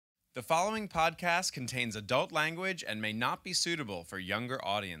The following podcast contains adult language and may not be suitable for younger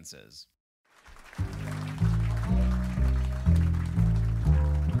audiences.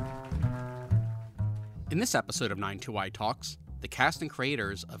 In this episode of 92Y Talks, the cast and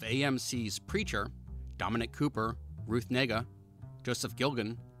creators of AMC's Preacher, Dominic Cooper, Ruth Negga, Joseph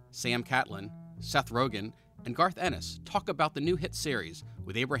Gilgun, Sam Catlin, Seth Rogen, and Garth Ennis talk about the new hit series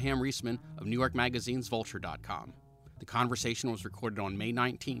with Abraham Riesman of New York Magazine's Vulture.com. The conversation was recorded on May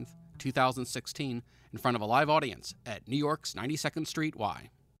 19th, 2016, in front of a live audience at New York's 92nd Street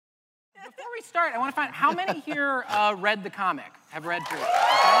Y. Before we start, I want to find how many here read the comic, have read Preacher? Okay?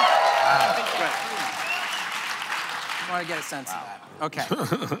 I want to get a sense of that. Okay.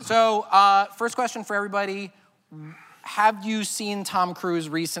 So, first question for everybody. Have you seen Tom Cruise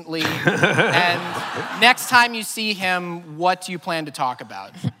recently? And next time you see him, what do you plan to talk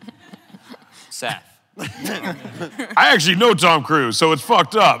about? Seth. I actually know Tom Cruise, so it's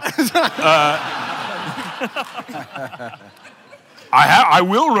fucked up. I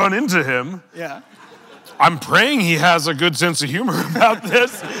will run into him. Yeah. I'm praying he has a good sense of humor about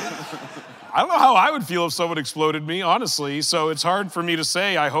this. I don't know how I would feel if someone exploded me, honestly, so it's hard for me to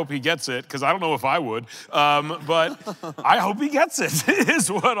say I hope he gets it, because I don't know if I would, but I hope he gets it, is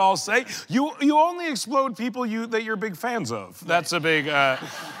what I'll say. You only explode people that you're big fans of. That's a big...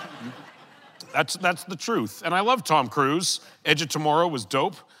 That's the truth. And I love Tom Cruise. Edge of Tomorrow was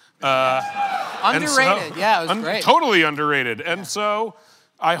dope. Underrated. Yeah, it was great. Totally underrated. And so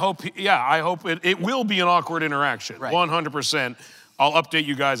I hope it will be an awkward interaction. Right. 100%. I'll update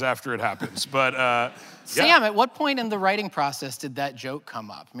you guys after it happens. But Sam, at what point in the writing process did that joke come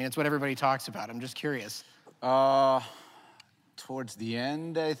up? I mean, it's what everybody talks about. I'm just curious. Towards the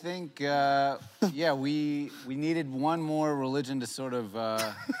end, I think. Yeah, we needed one more religion to sort of...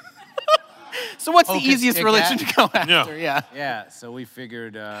 So what's the easiest religion to go after? Yeah, so we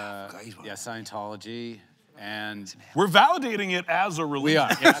figured, Scientology, and... We're validating it as a religion. We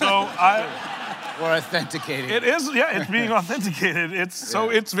are. Yeah. So we're authenticating it. It is, it's being authenticated.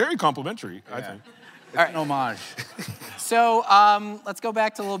 It's very complimentary, I think. It's an homage. So let's go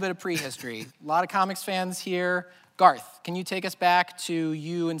back to a little bit of prehistory. A lot of comics fans here. Garth, can you take us back to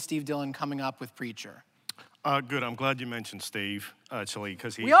you and Steve Dillon coming up with Preacher? Good. I'm glad you mentioned Steve, actually,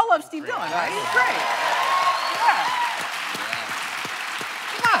 because he... We all love Steve Dillon, right? He's great. Yeah.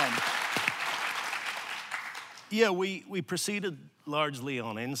 Come on. Yeah, we proceeded largely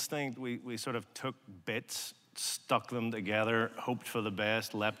on instinct. We sort of took bits, stuck them together, hoped for the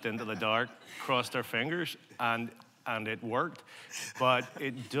best, leapt into the dark, crossed our fingers, and it worked. But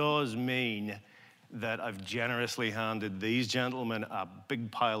it does mean that I've generously handed these gentlemen a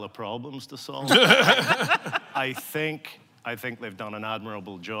big pile of problems to solve. I think they've done an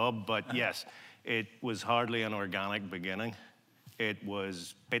admirable job, but yes, it was hardly an organic beginning. It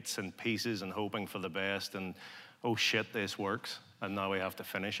was bits and pieces and hoping for the best, and oh shit, this works, and now we have to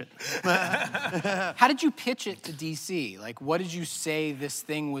finish it. How did you pitch it to DC? Like, what did you say this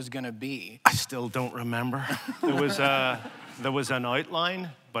thing was gonna be? I still don't remember. There was an outline,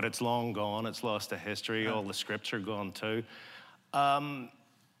 but it's long gone. It's lost to history. All the scripts are gone too. I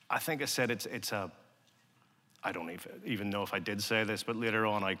think I said it's a... I don't even know if I did say this, but later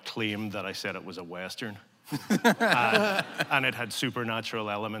on I claimed that I said it was a Western. And it had supernatural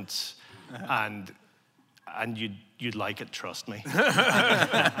elements, and you'd like it, trust me.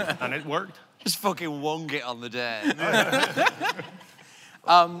 And it worked. Just fucking wong it on the day.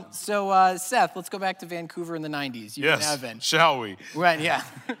 So, Seth, let's go back to Vancouver in the 90s. You and Evan. Shall we? Right, yeah.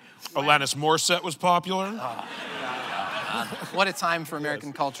 Alanis Morissette was popular. What a time for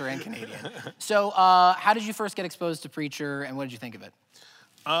American culture and Canadian. So, how did you first get exposed to Preacher, and what did you think of it?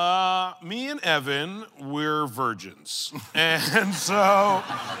 Me and Evan, we're virgins. And so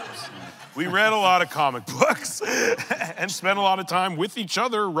we read a lot of comic books and spent a lot of time with each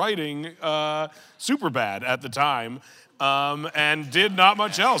other writing Superbad at the time. And did not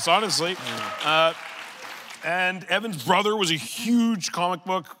much else, honestly. And Evan's brother was a huge comic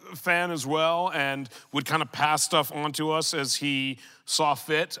book fan as well, and would kind of pass stuff on to us as he saw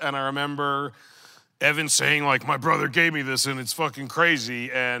fit. And I remember Evan saying, like, my brother gave me this and it's fucking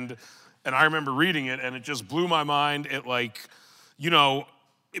crazy. And I remember reading it and it just blew my mind. It, like, you know,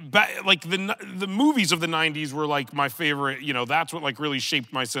 like the movies of the 90s were like my favorite, you know, that's what like really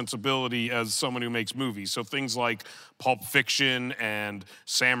shaped my sensibility as someone who makes movies. So things like Pulp Fiction and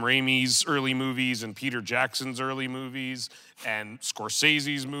Sam Raimi's early movies and Peter Jackson's early movies and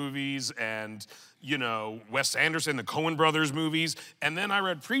Scorsese's movies and, you know, Wes Anderson, the Coen brothers movies. And then I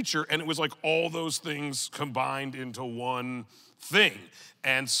read Preacher and it was like all those things combined into one thing.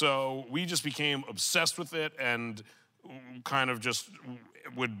 And so we just became obsessed with it, and kind of just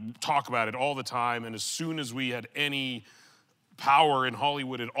would talk about it all the time. And as soon as we had any power in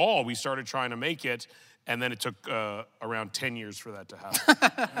Hollywood at all, we started trying to make it. And then it took around 10 years for that to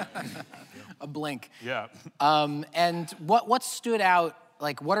happen. A blink. Yeah. And what stood out,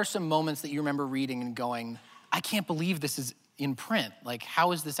 like, what are some moments that you remember reading and going, I can't believe this is in print. Like,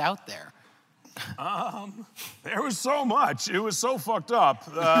 how is this out there? There was so much. It was so fucked up.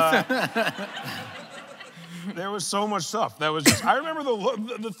 There was so much stuff. That was just, I remember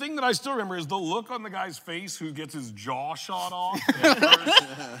the thing that I still remember is the look on the guy's face who gets his jaw shot off.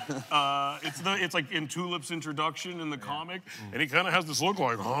 It's like in Tulip's introduction in the comic, and he kind of has this look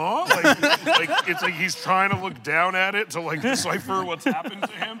like, huh? Like it's like he's trying to look down at it to like decipher what's happened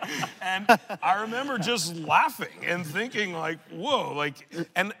to him. And I remember just laughing and thinking like, whoa, like,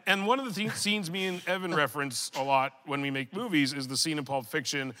 and one of the scenes me and Evan reference a lot when we make movies is the scene in Pulp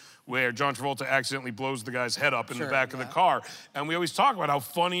Fiction where John Travolta accidentally blows the guy's head up in the back of the car. And we always talk about how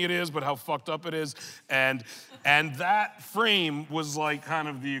funny it is, but how fucked up it is. And that frame was like kind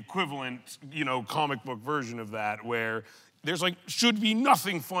of the equivalent, you know, comic book version of that, where there's like, should be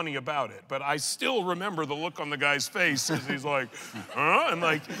nothing funny about it. But I still remember the look on the guy's face as he's like, huh? And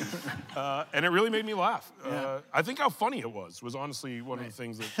like, and it really made me laugh. I think how funny it was honestly one of the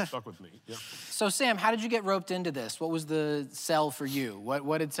things that stuck with me. Yeah. So Sam, how did you get roped into this? What was the sell for you?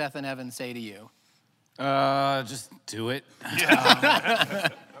 What did Seth and Evan say to you? Just do it. Yeah.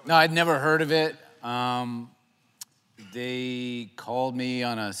 No, I'd never heard of it. They called me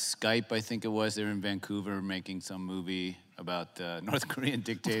on a Skype, I think it was. They were in Vancouver making some movie about the North Korean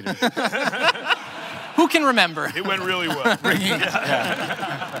dictator. Who can remember? It went really well.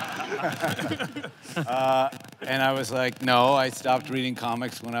 And I was like, no, I stopped reading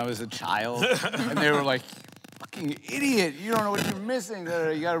comics when I was a child. And they were like, fucking idiot, you don't know what you're missing.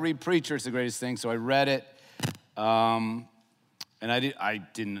 You gotta read Preacher, it's the greatest thing. So I read it. And I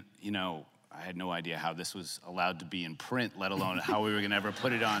didn't, you know, I had no idea how this was allowed to be in print, let alone how we were gonna ever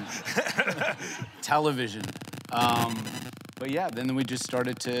put it on television. But yeah, then we just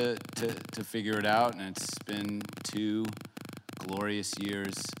started to figure it out, and it's been 2 glorious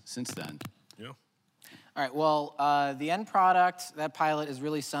years since then. Yeah. All right, well, the end product, that pilot is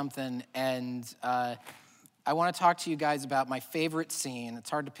really something, and I want to talk to you guys about my favorite scene. It's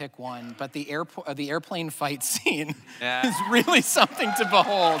hard to pick one, but the airplane fight scene is really something to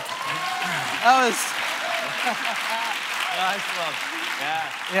behold. That was... Nice one.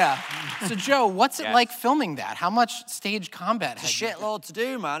 Yeah. So, Joe, what's it like filming that? How much stage combat It's a had you? shitload to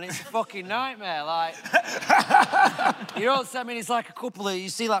do, man. It's a fucking nightmare. Like, you know what I mean? It's like a couple of, you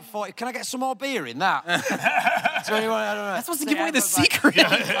see like 40, can I get some more beer in that? So anyone, I don't know. That's supposed to give away the secret.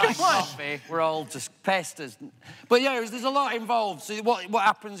 Come on. We're all just pesters. But yeah, there's a lot involved. So what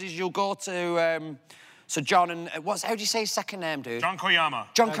happens is you'll go to, so John and, how do you say his second name, dude? John Koyama.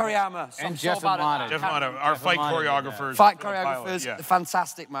 John Koyama. And Jeff Amata. Jeff Amata, our fight choreographers. Fight choreographers, they're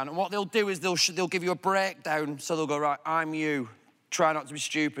fantastic, man. And what they'll do is they'll give you a breakdown. So they'll go, right, I'm you. Try not to be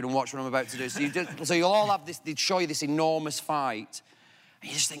stupid and watch what I'm about to do. So you'll all have this, they'd show you this enormous fight. And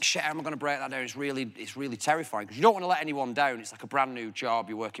you just think, shit, how am I going to break that down? It's really terrifying, because you don't want to let anyone down. It's like a brand new job.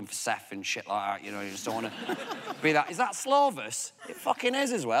 You're working for Seth and shit like that, you know. You just don't want to be that. Is that Slovis? It fucking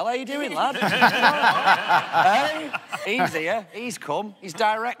is as well. How you doing, lad? Hey, he's here. He's come. He's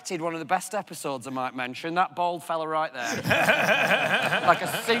directed one of the best episodes, I might mention. That bald fella right there. Like a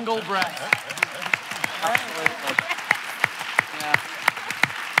single breath. Absolutely. Yeah.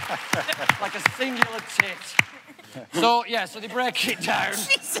 Like a singular tit. So, yeah, so they break it down.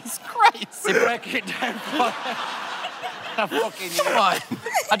 Jesus Christ. They break it down for... I fucking knew it.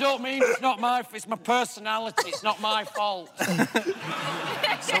 I don't mean it's not it's my personality. It's not my fault.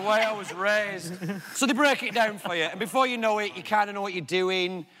 It's the way I was raised. So they break it down for you, and before you know it, you kind of know what you're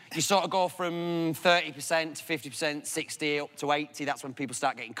doing. You sort of go from 30% to 50%, 60 up to 80. That's when people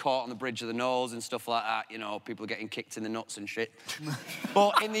start getting caught on the bridge of the nose and stuff like that. You know, people are getting kicked in the nuts and shit.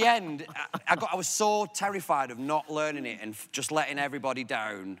 But in the end, I was so terrified of not learning it and just letting everybody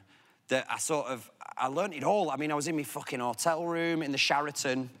down that I learned it all. I mean, I was in my fucking hotel room in the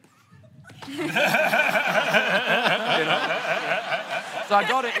Sheraton. You know? So I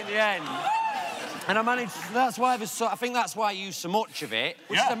got it in the end. And I managed, that's why I think that's why I use so much of it,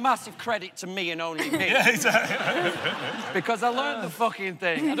 which is a massive credit to me and only me. Yeah, exactly. Because I learned the fucking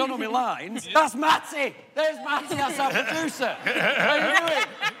thing. I don't know my lines. That's Matty! There's Matty, that's our producer. How you doing?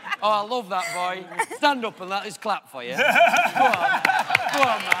 Oh, I love that, boy. Stand up and let us clap for you. Go on. Go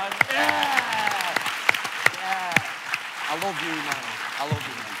on, man. Yeah! Yeah. I love you, man. I love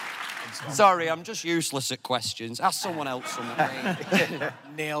you, man. Sorry, I'm just useless at questions. Ask someone else something.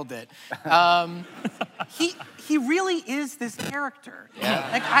 Nailed it. he really is this character. Yeah.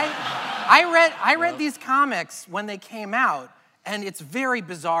 Like I read these comics when they came out, and it's very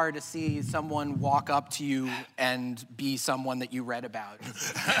bizarre to see someone walk up to you and be someone that you read about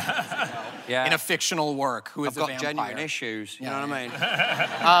in a fictional work who is a vampire. I've got genuine issues, you know what I mean?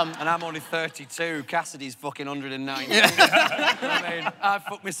 And I'm only 32, Cassidy's fucking 190. You know what I mean? I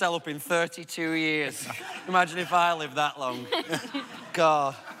fucked myself up in 32 years. Imagine if I lived that long.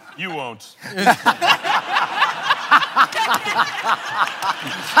 God. You won't.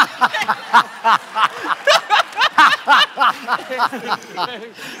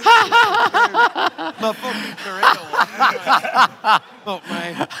 My fucking career. Fuck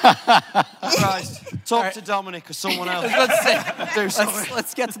me. Christ. Talk to Dominic or someone else.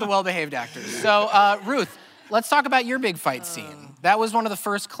 Let's get to the well-behaved actors. So, Ruth, let's talk about your big fight scene. That was one of the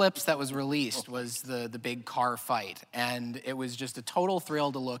first clips that was released, was the big car fight. And it was just a total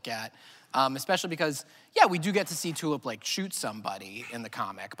thrill to look at, especially because, yeah, we do get to see Tulip, like, shoot somebody in the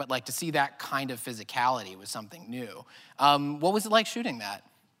comic, but, like, to see that kind of physicality was something new. What was it like shooting that?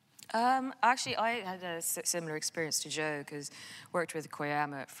 Actually, I had a similar experience to Joe, because worked with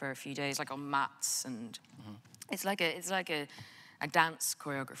Koyama for a few days, like on mats, and it's like a dance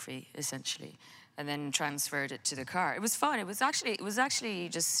choreography, essentially, and then transferred it to the car. It was fun. It was actually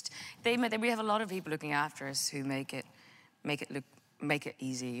just we have a lot of people looking after us who make it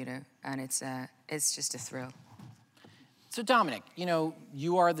easy, you know, and it's just a thrill. So Dominic, you know,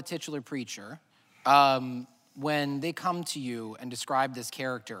 you are the titular preacher. When they come to you and describe this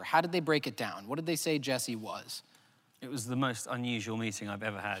character, how did they break it down? What did they say Jesse was? It was the most unusual meeting I've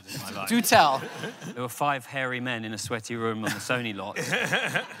ever had in my life. Do tell. There were 5 hairy men in a sweaty room on the Sony lot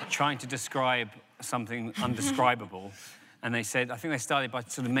trying to describe something undescribable. And they said, I think they started by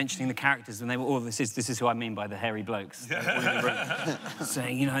sort of mentioning the characters, and they were, this is who I mean by the hairy blokes.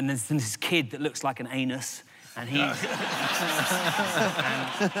 Saying, you know, and there's this kid that looks like an anus, and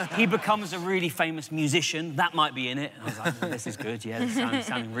he becomes a really famous musician. That might be in it. And I was like, oh, this is good, yeah, this is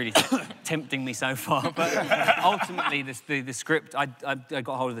sounding really tempting me so far. But ultimately, the script, I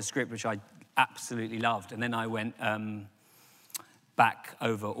got hold of the script, which I absolutely loved, and then I went back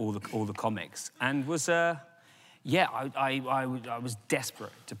over all the comics, and was... yeah, I was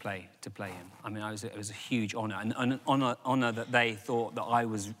desperate to play him. I mean, it was a huge honor, and an honor that they thought that I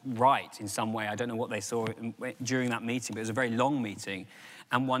was right in some way. I don't know what they saw during that meeting, but it was a very long meeting,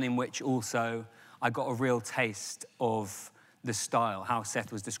 and one in which also I got a real taste of the style, how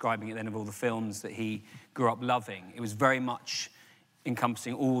Seth was describing it then, of all the films that he grew up loving. It was very much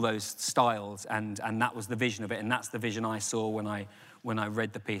encompassing all those styles, and that was the vision of it, and that's the vision I saw when I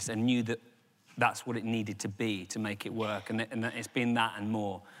read the piece and knew that that's what it needed to be to make it work, and it's been that and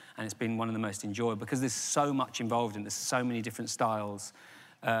more, and it's been one of the most enjoyable because there's so much involved in it. There's so many different styles,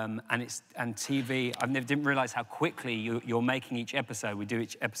 and TV. I didn't realize how quickly you're making each episode. We do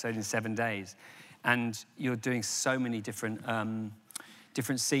each episode in 7 days, and you're doing so many different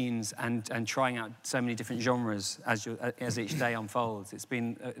scenes and trying out so many different genres as each day unfolds. It's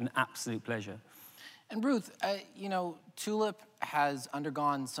been an absolute pleasure. And Ruth, you know, Tulip has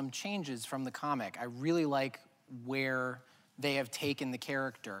undergone some changes from the comic. I really like where they have taken the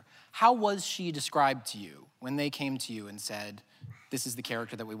character. How was she described to you when they came to you and said, this is the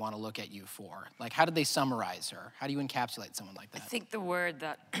character that we want to look at you for? Like, how did they summarize her? How do you encapsulate someone like that? I think the word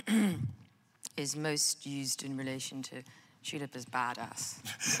that is most used in relation to Tulip is badass.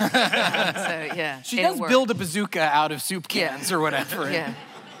 So, yeah. She does build a bazooka out of soup cans or whatever. Yeah.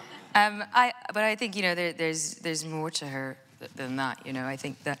 But I think, you know, there's more to her than that, you know. I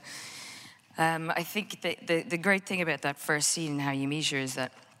think that the great thing about that first scene and how you meet her is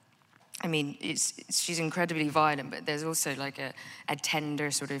that, I mean, she's incredibly violent, but there's also like a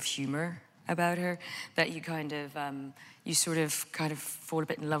tender sort of humor about her that you kind of you sort of fall a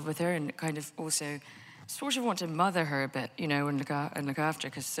bit in love with her, and kind of also sort of want to mother her a bit, you know, and look after,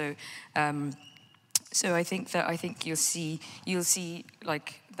 because so I think you'll see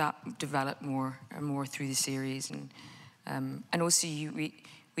like that develop more and more through the series, and also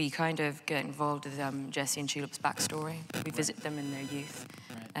we kind of get involved with Jesse and Tulip's backstory. We visit them in their youth,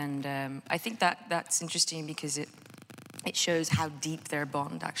 and I think that's interesting because it shows how deep their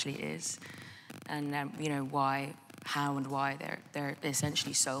bond actually is, and you know how and why they're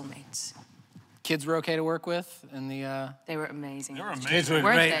essentially soulmates. Kids were okay to work with, and they were amazing. They were amazing,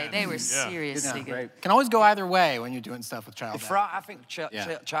 weren't they? They were seriously good. Can always go either way when you're doing stuff with child actors. I think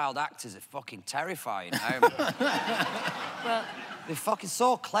child actors are fucking terrifying. Well, they're fucking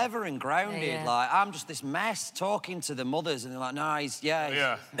so clever and grounded. Yeah. Like, I'm just this mess talking to the mothers, and they're like, no, he's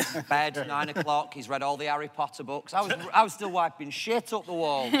in bed, 9 o'clock, he's read all the Harry Potter books. I was still wiping shit up the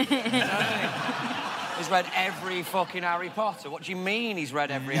wall. You know what I mean? He's read every fucking Harry Potter. What do you mean he's read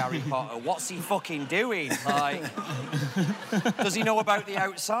every Harry Potter? What's he fucking doing? Like, does he know about the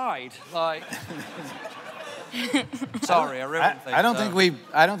outside? Like, sorry, I ruined things. I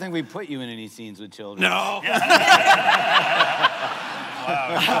don't think we put you in any scenes with children. No.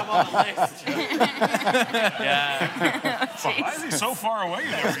 I'm on the list. Yeah. Why is he so far away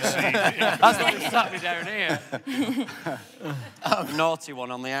in every scene? That's why he sat me down here. Naughty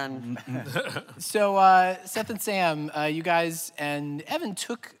one on the end. So Seth and Sam, you guys and Evan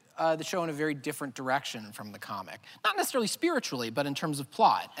took the show in a very different direction from the comic. Not necessarily spiritually, but in terms of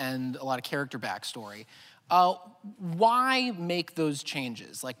plot and a lot of character backstory. Why make those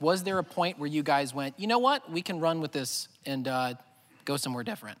changes? Like, was there a point where you guys went, you know what, we can run with this and go somewhere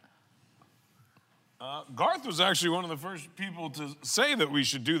different? Garth was actually one of the first people to say that we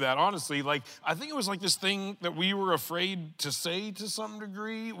should do that, honestly. Like, I think it was like this thing that we were afraid to say to some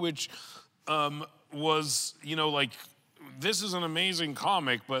degree, which was, you know, like, this is an amazing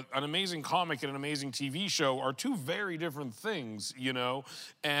comic, but an amazing comic and an amazing TV show are two very different things, you know?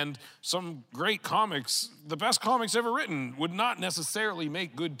 And some great comics, the best comics ever written, would not necessarily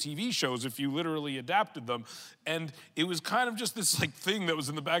make good TV shows if you literally adapted them. And it was kind of just this like thing that was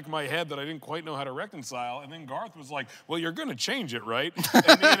in the back of my head that I didn't quite know how to reconcile. And then Garth was like, well, you're gonna change it, right?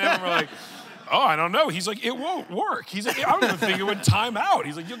 And me and Evan were like, oh, I don't know. He's like, it won't work. He's like, I don't even think it would time out.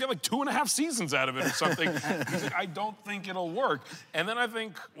 He's like, you'll get like 2.5 seasons out of it or something. He's like, I don't think it'll work. And then I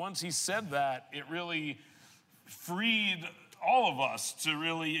think once he said that, it really freed all of us to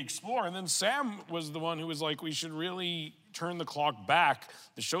really explore. And then Sam was the one who was like, we should really turn the clock back.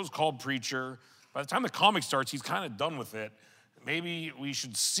 The show's called Preacher. By the time the comic starts, he's kind of done with it. Maybe we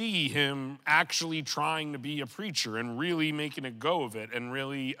should see him actually trying to be a preacher and really making a go of it and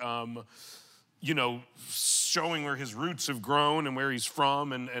really, you know, showing where his roots have grown and where he's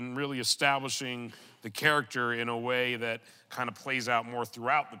from and really establishing the character in a way that kind of plays out more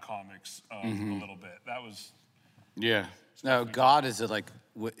throughout the comics a little bit. That was... Yeah. No, God is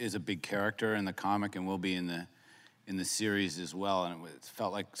a big character in the comic and will be in the series as well. And it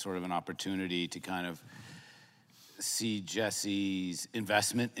felt like sort of an opportunity to kind of see Jesse's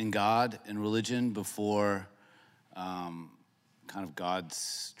investment in God and religion before kind of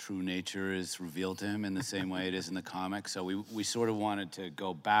God's true nature is revealed to him in the same way it is in the comic. So we sort of wanted to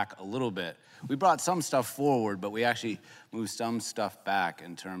go back a little bit. We brought some stuff forward, but we actually moved some stuff back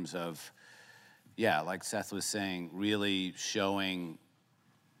in terms of, yeah, like Seth was saying, really showing,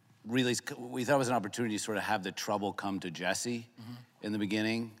 we thought it was an opportunity to sort of have the trouble come to Jesse in the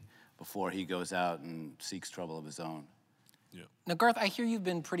beginning before he goes out and seeks trouble of his own. Yeah. Now, Garth, I hear you've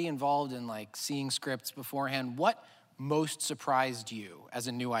been pretty involved in like seeing scripts beforehand. What most surprised you as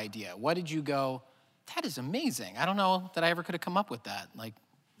a new idea? What did you go, that is amazing. I don't know that I ever could have come up with that. Like,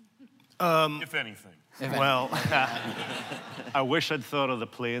 if anything. Well, I wish I'd thought of the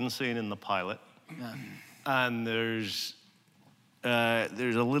plane scene in the pilot. Yeah. And there's a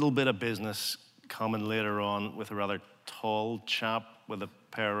little bit of business coming later on with a rather tall chap with a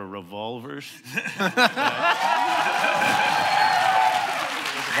pair of revolvers.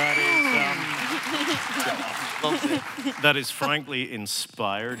 That is frankly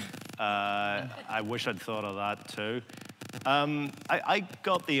inspired. I wish I'd thought of that too. I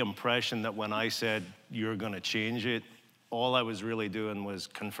got the impression that when I said you're going to change it, all I was really doing was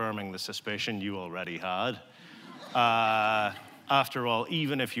confirming the suspicion you already had. After all,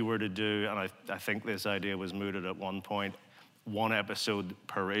 even if you were to do, and I think this idea was mooted at one point, 1 episode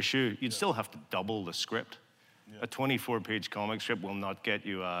per issue, you'd still have to double the script. Yeah. A 24-page comic strip will not get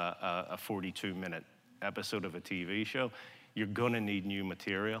you a 42-minute episode of a TV show. You're gonna need new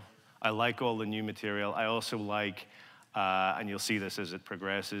material. I like all the new material. I also like, and you'll see this as it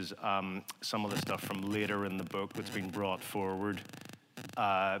progresses, some of the stuff from later in the book that's been brought forward.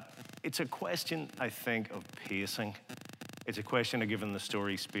 It's a question, I think, of pacing. It's a question of giving the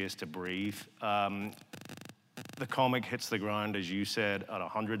story space to breathe. The comic hits the ground, as you said, at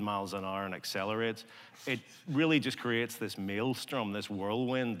 100 miles an hour and accelerates. It really just creates this maelstrom, this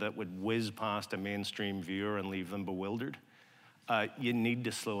whirlwind that would whiz past a mainstream viewer and leave them bewildered. You need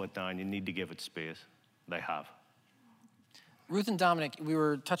to slow it down. You need to give it space. They have. Ruth and Dominic, we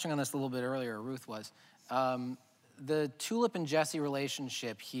were touching on this a little bit earlier, Ruth was. The Tulip and Jesse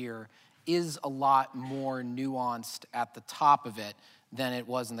relationship here is a lot more nuanced at the top of it than it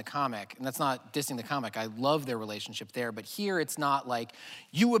was in the comic. And that's not dissing the comic. I love their relationship there. But here it's not like,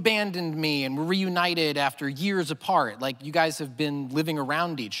 you abandoned me and we're reunited after years apart. Like, you guys have been living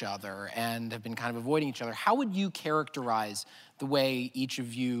around each other and have been kind of avoiding each other. How would you characterize the way each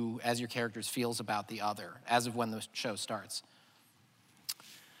of you, as your characters, feels about the other, as of when the show starts?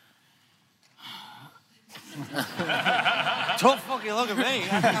 Don't fucking look at me.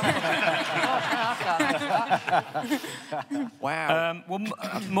 Wow.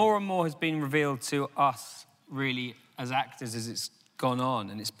 More and more has been revealed to us, really, as actors, as it's gone on,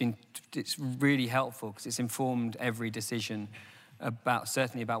 and it's really helpful because it's informed every decision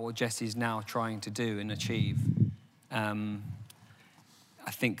certainly about what Jesse's now trying to do and achieve. I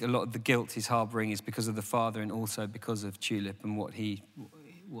think a lot of the guilt he's harbouring is because of the father and also because of Tulip and what he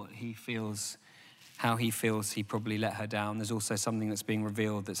feels, how he feels he probably let her down. There's also something that's being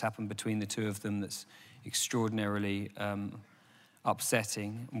revealed that's happened between the two of them that's extraordinarily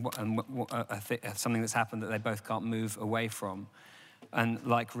upsetting, and something that's happened that they both can't move away from. And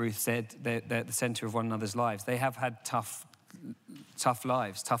like Ruth said, they're at the centre of one another's lives. They have had tough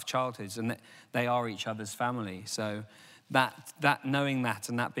lives, tough childhoods, and they are each other's family. So that knowing that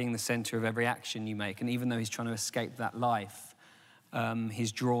and that being the centre of every action you make, and even though he's trying to escape that life,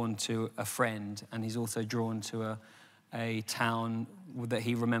 he's drawn to a friend, and he's also drawn to a town that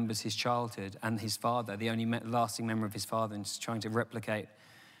he remembers his childhood and his father, the only lasting memory of his father, and he's trying to replicate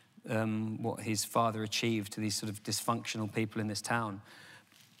what his father achieved to these sort of dysfunctional people in this town.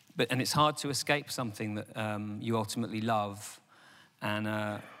 And it's hard to escape something that you ultimately love,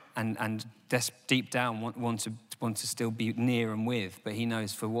 and deep down want to still be near and with. But he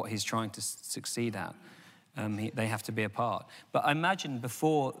knows for what he's trying to succeed at, they have to be apart. But I imagine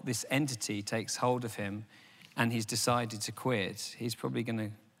before this entity takes hold of him, and he's decided to quit, he's probably going to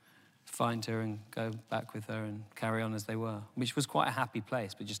find her and go back with her and carry on as they were, which was quite a happy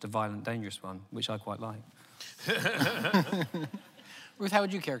place, but just a violent, dangerous one, which I quite like. Ruth, how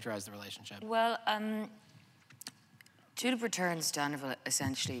would you characterize the relationship? Well, Tulip returns to Annabelle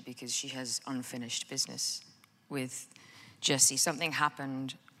essentially because she has unfinished business with Jesse. Something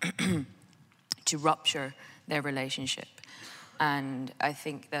happened to rupture their relationship. And I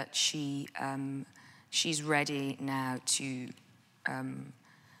think that she's ready now to come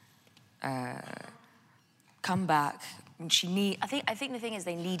back. I think the thing is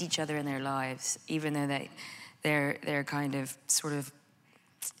they need each other in their lives, even though they're kind of sort of,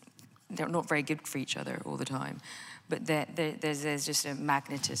 they're not very good for each other all the time. But there's just a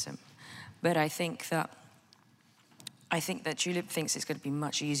magnetism. But I think that Tulip thinks it's going to be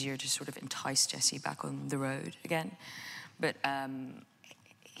much easier to sort of entice Jesse back on the road again. But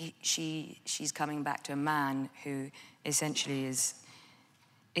she's coming back to a man who essentially is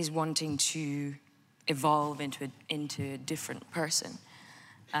wanting to evolve into a different person,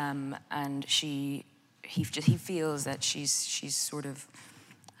 and he feels that she's sort of,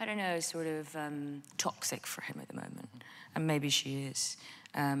 I don't know, sort of toxic for him at the moment, and maybe she is.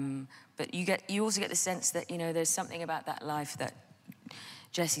 But you also get the sense that, you know, there's something about that life that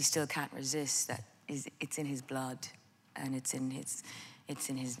Jesse still can't resist. It's in his blood, and it's in his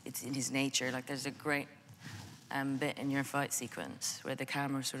nature. Like there's a great bit in your fight sequence where the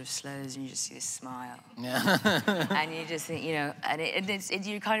camera sort of slows and you just see this smile. Yeah. And you just think, you know, and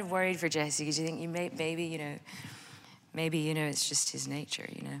you're kind of worried for Jesse because you think maybe it's just his nature,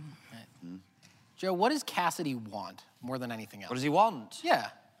 you know. Right. Mm. Joe, what does Cassidy want more than anything else? What does he want? Yeah.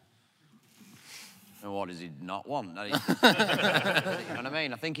 And what does he not want? You know what I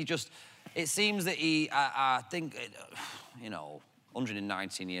mean? I think it seems that I think, you know,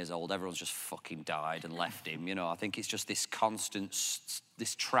 119 years old, everyone's just fucking died and left him, you know. I think it's just this constant,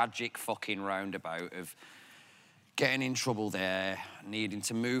 this tragic fucking roundabout of getting in trouble there, needing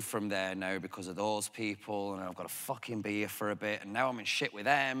to move from there now because of those people, and I've got to fucking be here for a bit, and now I'm in shit with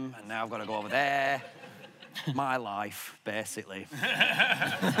them, and now I've got to go over there. My life, basically.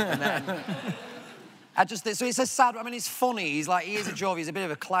 And then so it's a sad, I mean, it's funny, he is a jovial, he's a bit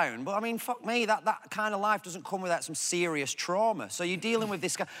of a clown, but I mean, fuck me, that kind of life doesn't come without some serious trauma. So you're dealing with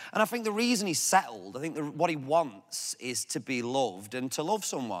this guy, and I think the reason he's settled, I think what he wants is to be loved and to love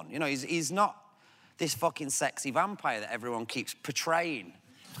someone. You know, he's not this fucking sexy vampire that everyone keeps portraying.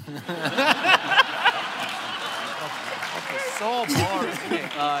 So boring, isn't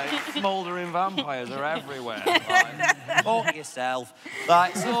it? Like, smouldering vampires are everywhere. Like, fuck yourself.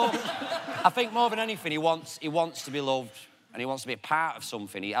 Like, so I think more than anything, he wants to be loved and he wants to be a part of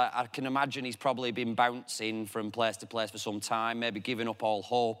something. I can imagine he's probably been bouncing from place to place for some time, maybe giving up all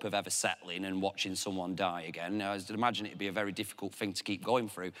hope of ever settling and watching someone die again. I imagine it'd be a very difficult thing to keep going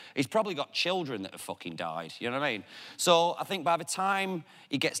through. He's probably got children that have fucking died, you know what I mean? So I think by the time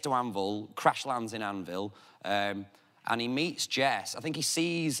he gets to Anvil, crash lands in Anvil, and he meets Jess, I think he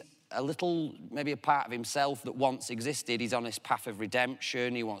sees a little, maybe a part of himself that once existed. He's on this path of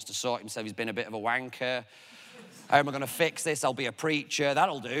redemption. He wants to sort himself. He's been a bit of a wanker. How am I going to fix this? I'll be a preacher.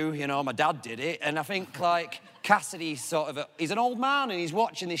 That'll do. You know, my dad did it. And I think, like, Cassidy he's an old man and he's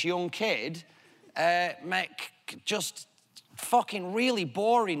watching this young kid make just fucking really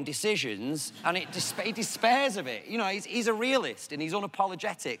boring decisions, and he despairs of it. You know, he's a realist, and he's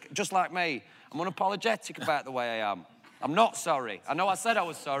unapologetic, just like me. I'm unapologetic about the way I am. I'm not sorry. I know I said I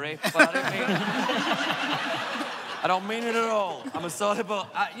was sorry, but I didn't mean it. I don't mean it at all. I'm sorry, but,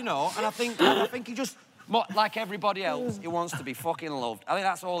 you know, and I think he just, like everybody else, he wants to be fucking loved. I think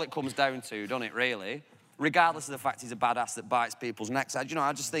that's all it comes down to, doesn't it, really? Regardless of the fact he's a badass that bites people's necks. You know,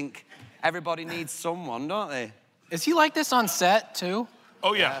 I just think everybody needs someone, don't they? Is he like this on set, too?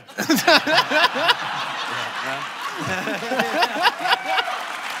 Oh, yeah.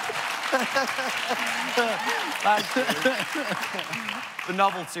 The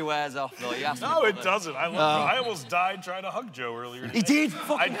novelty wears off, though. No, it doesn't. I almost died trying to hug Joe earlier today. He did?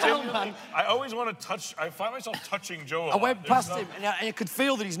 Fucking hell, man. I always want to touch... I find myself touching Joe a lot. I went past him, and I could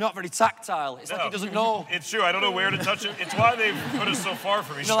feel that he's not very tactile. It's like he doesn't know. It's true. I don't know where to touch him. It's why they've put us so far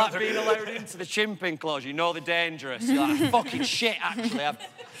from each You know, like other. being allowed into the chimping clause. You know they're dangerous. You're like, fucking shit, actually.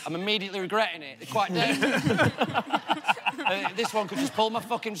 I'm immediately regretting it. They're quite dangerous. This one could just pull my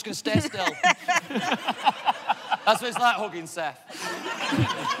fucking... just going to stay still. That's what it's like hugging Seth.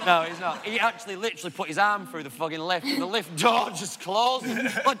 No, he's not. He actually literally put his arm through the fucking lift, and the lift door just closed.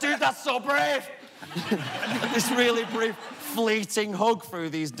 But dude, that's so brave. This really brief, fleeting hug through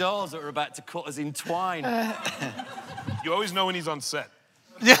these doors that are about to cut us in twine. You always know when he's on set.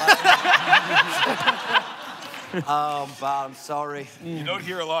 Oh, but I'm sorry. You don't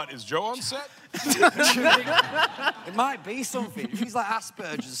hear a lot. Is Joe on set? It might be something. If he's like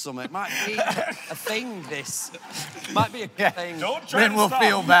Asperger's or something, it might be a thing, this. It might be a thing. Don't try Then to we'll stop.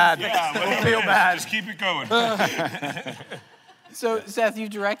 feel bad. Yeah, We'll feel bad. Just keep it going. So, Seth, you've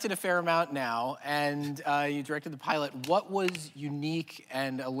directed a fair amount now, and you directed the pilot. What was unique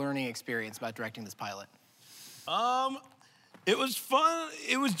and a learning experience about directing this pilot? It was fun.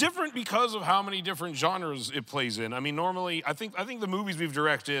 It was different because of how many different genres it plays in. I mean, normally, I think the movies we've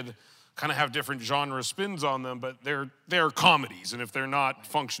directed kind of have different genre spins on them, but they're comedies, and if they're not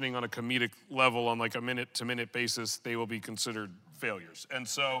functioning on a comedic level on like a minute-to-minute basis, they will be considered failures. And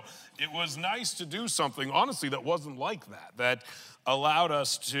so it was nice to do something, honestly, that wasn't like that allowed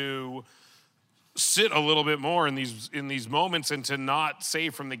us to sit a little bit more in these moments and to not say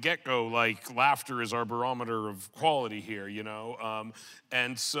from the get-go, like, laughter is our barometer of quality here, you know?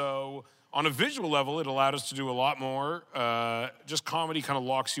 And so on a visual level, it allowed us to do a lot more. Just comedy kind of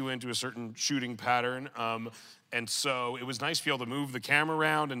locks you into a certain shooting pattern. And so it was nice to be able to move the camera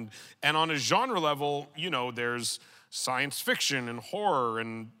around. And on a genre level, you know, there's science fiction and horror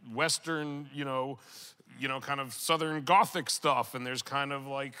and Western, you know, kind of Southern Gothic stuff. And there's kind of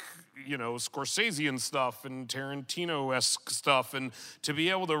like, you know, Scorsesean stuff and Tarantino-esque stuff. And to be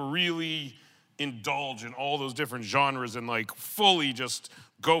able to really indulge in all those different genres and like fully just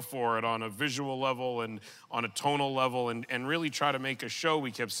go for it on a visual level and on a tonal level and really try to make a show,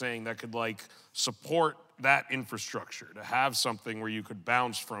 we kept saying, that could like support that infrastructure, to have something where you could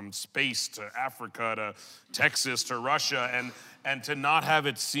bounce from space to Africa to Texas to Russia and to not have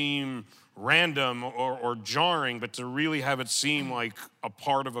it seem random or jarring, but to really have it seem like a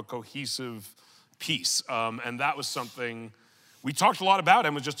part of a cohesive piece. And that was something we talked a lot about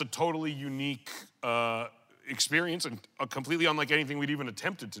and was just a totally unique experience and completely unlike anything we'd even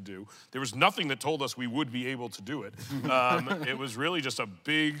attempted to do. There was nothing that told us we would be able to do it. It was really just a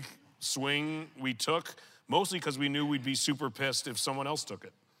big swing we took, mostly because we knew we'd be super pissed if someone else took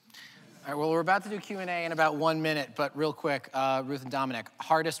it. All right, well, we're about to do Q&A in about 1 minute, but real quick, Ruth and Dominic,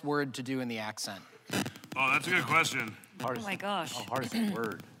 hardest word to do in the accent? Oh, that's a good question. Oh my gosh. Hardest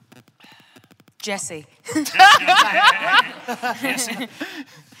word. Jesse. You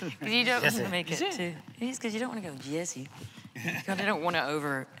don't want to make it too. It is because you don't want to go Jesse. You kind of don't want to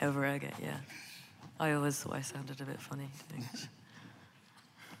over egg it. Yeah. I always thought I sounded a bit funny.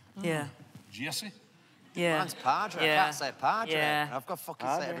 Yeah. Jesse? Yeah. Mine's Padre. Yeah. I can't say Padre. Yeah. I've got to fucking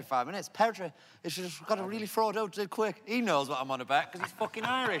say it every 5 minutes. Padre. It's just got to really throw it out quick. He knows what I'm on about because he's fucking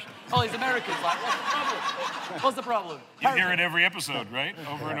Irish. All these Americans like, what's the problem? You hear it every episode, right?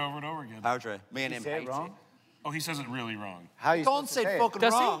 Over and over and over again. Padre. Me and him Say it hate wrong? Oh, he says it really wrong. How are you Don't supposed to say say fucking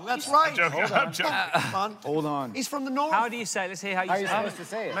Does he? wrong. That's right. I'm joking. Man. Hold on. He's from the north. How do you say it? Let's hear how How are you you say supposed it. to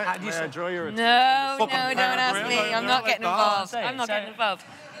say it? How do you say it? Draw your attention. No, Fucking don't ask me. I'm not getting involved. I'm not getting involved.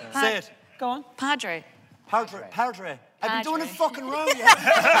 Say it. Go on. Padre. Padre. Padre. I've been doing it Padre. fucking wrong.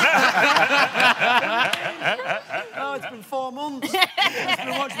 No, it's been 4 months. It's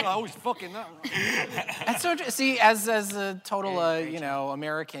been watching. Oh, he's fucking that. And so, see, as a total, you know,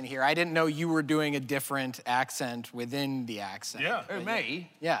 American here, I didn't know you were doing a different accent within the accent. Yeah. Who,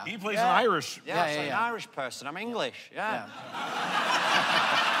 me? Yeah. He plays an Irish. Yeah, I'm an Irish person. I'm English. Yeah.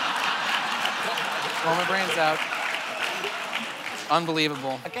 Blow my brains out.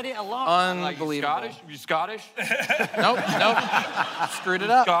 Unbelievable. I get it a lot. Unbelievable. Like, you Scottish? Nope. Screwed it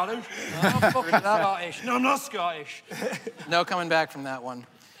up. Scottish? No, I'm fucking Scottish. No, I'm not Scottish. No coming back from that one.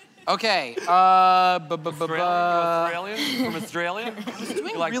 Okay. Australian? From Australia? I was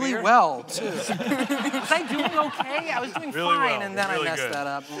doing really well, too. Was I doing okay? I was doing Really fine, well. and then Really I messed good. that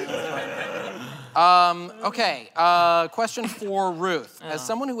up. Okay. Question for Ruth. As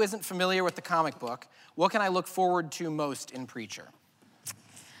someone who isn't familiar with the comic book, what can I look forward to most in Preacher?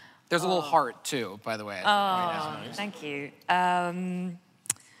 There's a little heart, too, by the way. Thank you.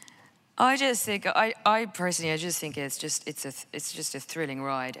 I just think, I personally, I just think it's just a thrilling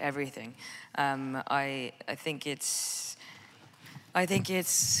ride. Everything. I think it's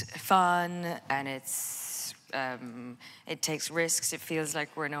fun, and it takes risks. It feels like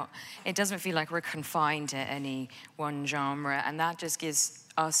it doesn't feel like we're confined to any one genre, and that just gives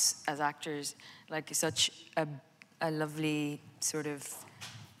us as actors like such a lovely sort of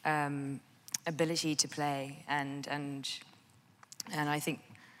ability to play, and I think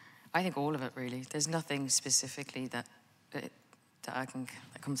all of it really. There's nothing specifically that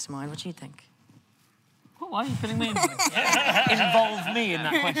comes to mind. What do you think? Why are you putting me in? Involve me in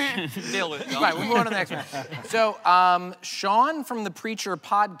that question. Deal with it. Right, we'll move on to the next one. So, Sean from the Preacher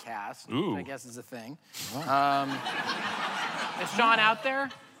podcast, which I guess is a thing. Is Sean out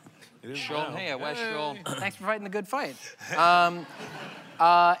there? Sean here. Where's Sean? Thanks for fighting the good fight.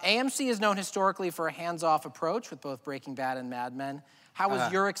 AMC is known historically for a hands-off approach with both Breaking Bad and Mad Men. How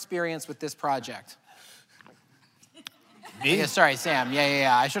was your experience with this project? Me? Yeah, sorry, Sam.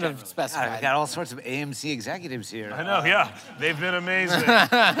 Yeah. I should have God, specified. we got all sorts of AMC executives here. I know, yeah. They've been amazing. They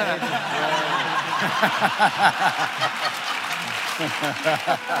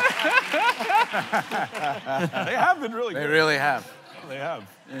have been really good. They really have. They have.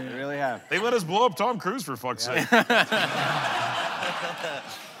 They really have. They let us blow up Tom Cruise, for fuck's sake.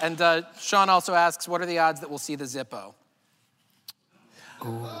 And Sean also asks, what are the odds that we'll see the Zippo?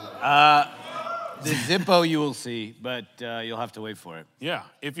 The Zippo you will see, but you'll have to wait for it. Yeah,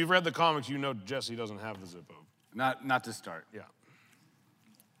 if you've read the comics, you know Jesse doesn't have the Zippo. Not to start. Yeah.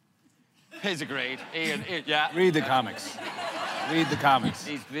 He's agreed. Yeah. Read the comics. Read the comics.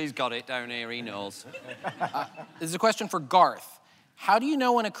 He's got it down here. He knows. This is a question for Garth. How do you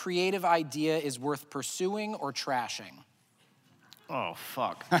know when a creative idea is worth pursuing or trashing? Oh,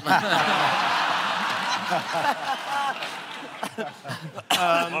 fuck.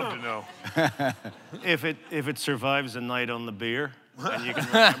 I'd love to know. If it survives a night on the beer and you can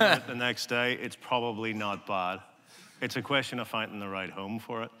remember it the next day, it's probably not bad. It's a question of finding the right home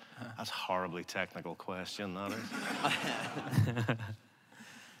for it. That's a horribly technical question, that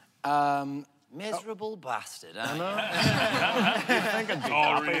is. Miserable bastard, I know. You think I'd be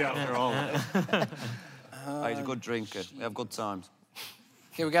happy after all. He's a good drinker. We have good times.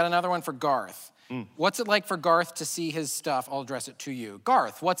 Okay, we got another one for Garth. What's it like for Garth to see his stuff? I'll address it to you.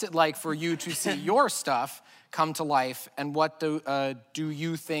 Garth, what's it like for you to see your stuff come to life, and what do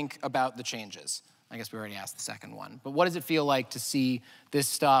you think about the changes? I guess we already asked the second one. But what does it feel like to see this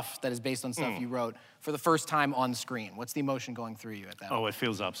stuff that is based on stuff you wrote for the first time on screen? What's the emotion going through you at that point? Oh, it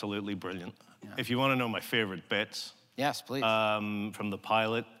feels absolutely brilliant. Yeah. If you want to know my favorite bits, yes, please. From the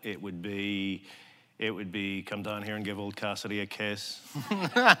pilot, it would be come down here and give old Cassidy a kiss.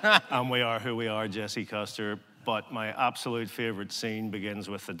 And we are who we are, Jesse Custer. But my absolute favorite scene begins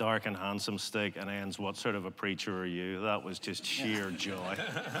with the dark and handsome stick and ends, what sort of a preacher are you? That was just sheer joy.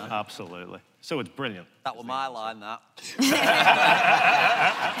 Absolutely. So it's brilliant. That was my line, that.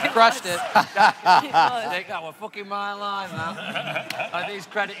 Crushed it. Nick, that was fucking my line, that. I think he's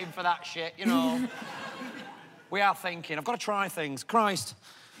crediting for that shit, you know. We are thinking. I've got to try things. Christ.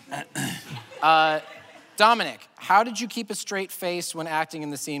 Dominic, how did you keep a straight face when acting in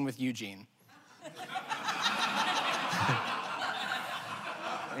the scene with Eugene?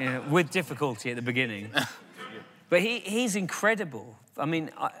 Yeah, with difficulty at the beginning. But he's incredible. I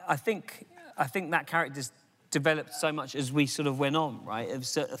mean, I think that character's developed so much as we sort of went on, right? I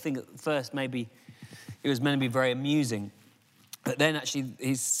think at first maybe it was meant to be very amusing. But then actually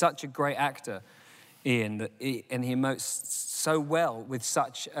he's such a great actor, Ian, and he emotes so well with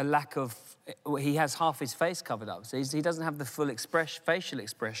such a lack of... He has half his face covered up, so he doesn't have the full facial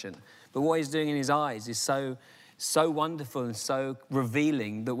expression. But what he's doing in his eyes is so wonderful and so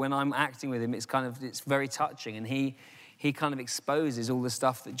revealing that when I'm acting with him, it's very touching, and he kind of exposes all the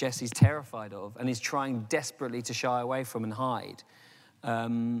stuff that Jesse's terrified of and is trying desperately to shy away from and hide.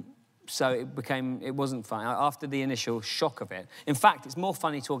 So it wasn't fun after the initial shock of it. In fact, it's more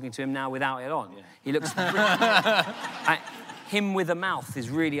funny talking to him now without it on. Yeah. He looks him with a mouth is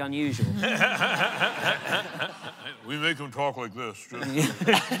really unusual. We make him talk like this.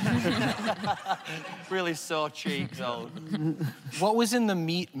 Really sore cheeks, old. What was in the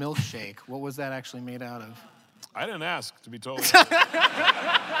meat milkshake? What was that actually made out of? I didn't ask to be told.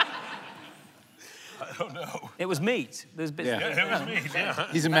 I don't know. It was meat. There's bits. Yeah, it was meat. Yeah.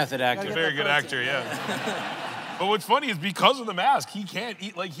 He's a method actor. He's a very good actor. Yeah. But what's funny is because of the mask, he can't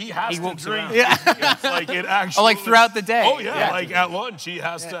eat. Like he has to drink. around. Yeah. It's like it actually. Oh, like throughout the day. Oh yeah, like at lunch he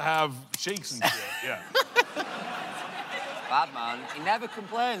has to have shakes and shit. Yeah. Bad man. He never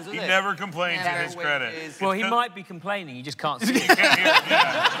complains, does He he? never complains to his credit. Well, he might be complaining. You just can't see it. You can't hear it,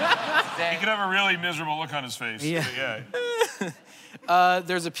 yeah. He could have a really miserable look on his face. Yeah.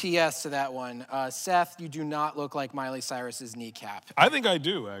 There's a PS to that one. Seth, you do not look like Miley Cyrus's kneecap. I think I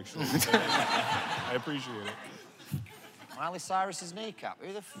do, actually. I appreciate it. Miley Cyrus's kneecap.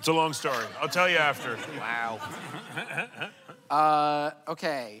 Who the f... It's a long story. I'll tell you after. Wow.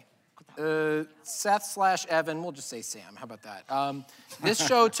 Okay. Seth/Evan, we'll just say Sam. How about that? This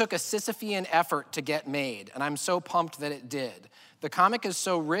show took a Sisyphean effort to get made, and I'm so pumped that it did. The comic is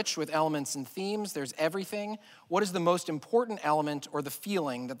so rich with elements and themes. There's everything. What is the most important element or the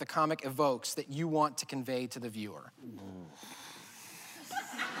feeling that the comic evokes that you want to convey to the viewer?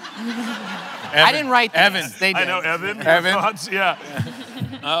 I didn't write this. Evan. They did. I know, Evan. Your Evan? thoughts? Yeah. He's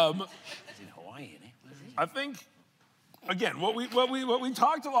in Hawaii, isn't he? I think, again, what we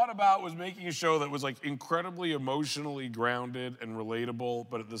talked a lot about was making a show that was like incredibly emotionally grounded and relatable,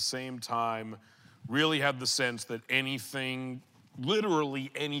 but at the same time, really had the sense that anything,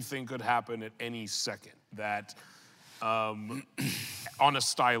 literally anything, could happen at any second. That on a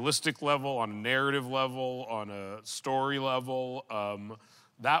stylistic level, on a narrative level, on a story level,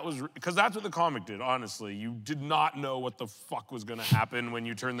 that was, because that's what the comic did, honestly. You did not know what the fuck was gonna happen when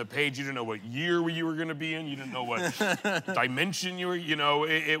you turned the page. You didn't know what year you were gonna be in. You didn't know what dimension you were,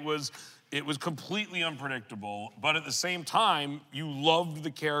 it was completely unpredictable. But at the same time, you loved the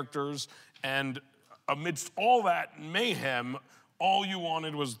characters, and amidst all that mayhem, all you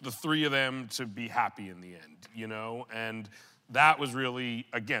wanted was the three of them to be happy in the end, And that was really,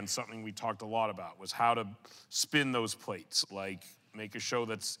 again, something we talked a lot about, was how to spin those plates. Like, make a show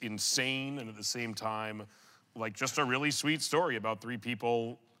that's insane and at the same time, like, just a really sweet story about three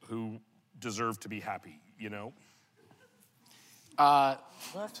people who deserve to be happy,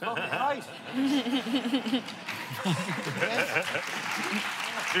 That's fucking right.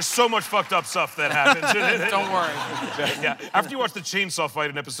 There's so much fucked up stuff that happens. Don't worry. Yeah. After you watch the chainsaw fight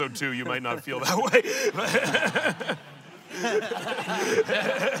in episode 2, you might not feel that way.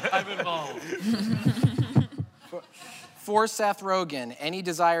 I'm involved. For Seth Rogen, any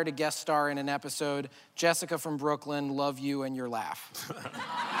desire to guest star in an episode? Jessica from Brooklyn, love you and your laugh.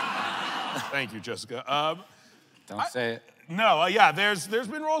 Thank you, Jessica. Don't say it. No, yeah, there's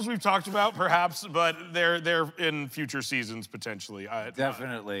been roles we've talked about, perhaps, but they're in future seasons, potentially.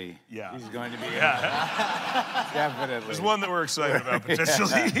 Definitely. Yeah. He's going to be. Yeah. Definitely. There's one that we're excited about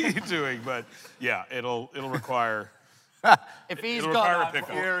potentially doing, but yeah, it'll require. If he's It'll got require a that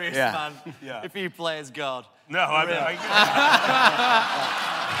pickle. furious Yeah. man, Yeah. if he plays God. No, I mean,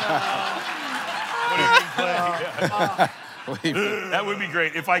 what do you mean play? Yeah. That would be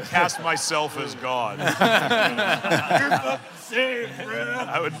great if I cast myself as God. I'd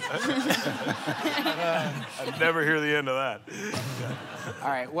never hear the end of that. All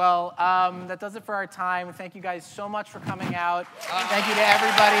right, well, that does it for our time. Thank you guys so much for coming out. Thank you to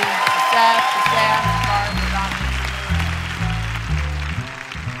everybody, to Seth, to Sam, to Garth, to Dominic.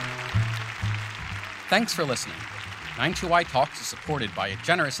 Thanks for listening. 92Y Talks is supported by a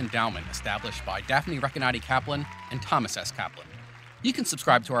generous endowment established by Daphne Recanati Catlin and Thomas S. Catlin. You can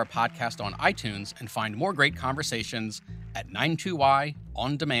subscribe to our podcast on iTunes and find more great conversations at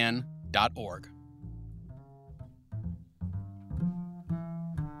 92yondemand.org.